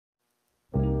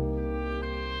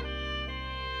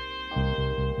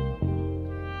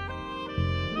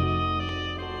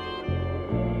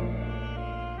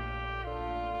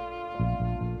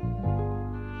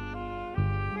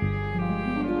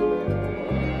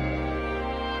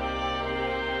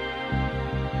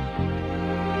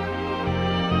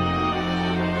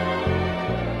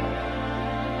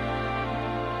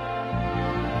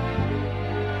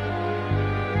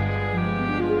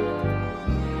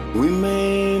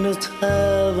it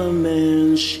have a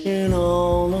mansion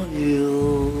on a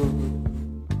hill,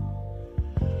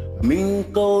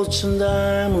 mink coats and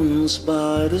diamonds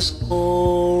by the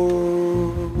score.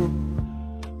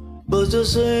 But the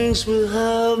things we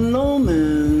have, no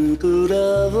man could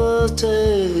ever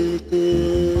take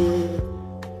it.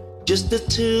 Just the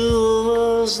two of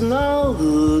us now,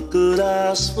 who could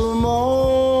ask for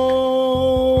more?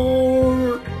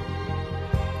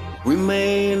 We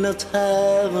may not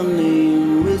have a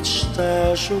name which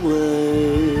stash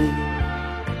away.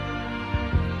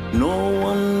 No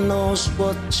one knows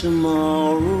what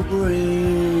tomorrow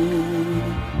brings,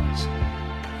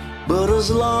 but as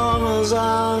long as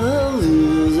I have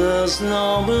you, there's no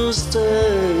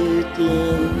mistaking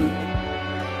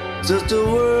that the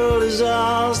world is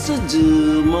ours to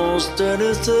do most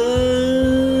anything.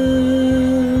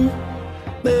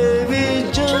 Baby,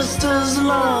 just as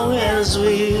long as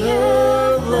we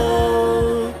have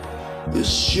love, it's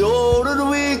sure that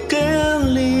we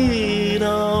can lead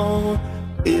on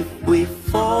if we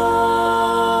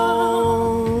fall.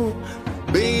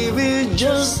 Baby,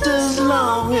 just as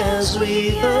long as we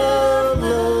have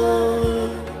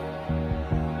love,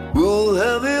 we'll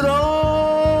have it all.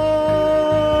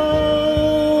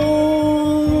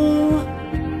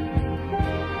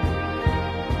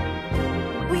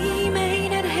 We may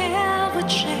not have a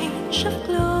change of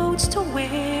clothes to wear.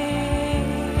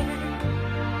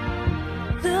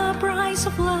 The price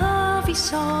of love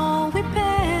is all we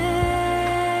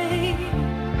pay.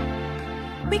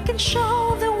 We can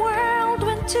show the world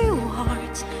when two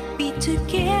hearts beat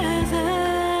together.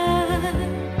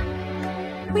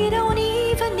 We don't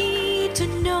even need to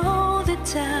know the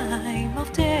time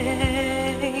of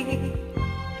day.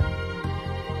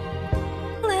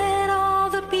 Let all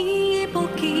the people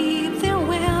keep their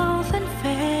wealth and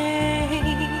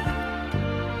fame,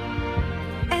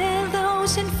 and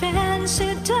those in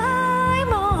fancy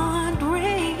diamond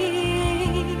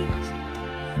rings.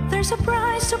 There's a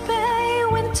price to pay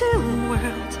when two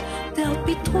worlds dealt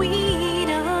between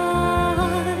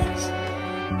us.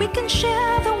 We can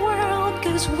share the world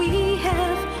 'cause we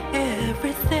have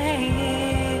everything.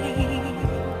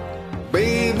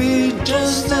 Baby,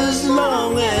 just as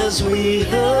long as we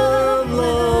have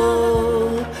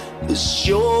love, it's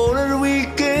sure that we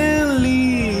can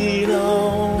lead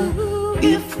on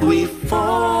if we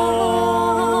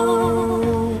fall.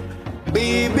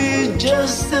 Baby,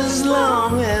 just as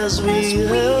long as we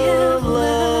have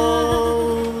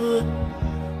love,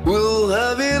 we'll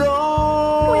have it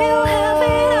all. We'll have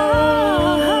it all.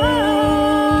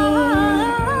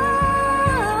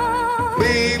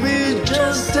 Baby,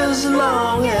 just as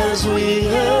long as we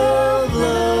have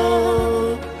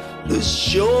love, it's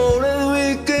sure that we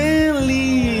can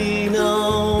lean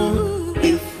on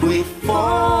if we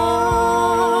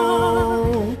fall.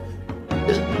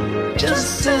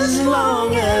 Just as long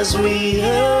as we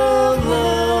have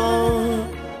love,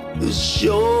 it's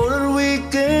sure that we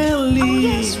can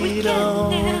lean on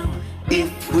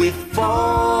if we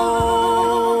fall.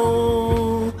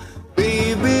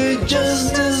 Baby,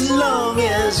 just as long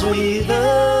as we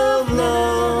have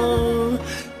love,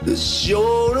 it's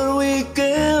sure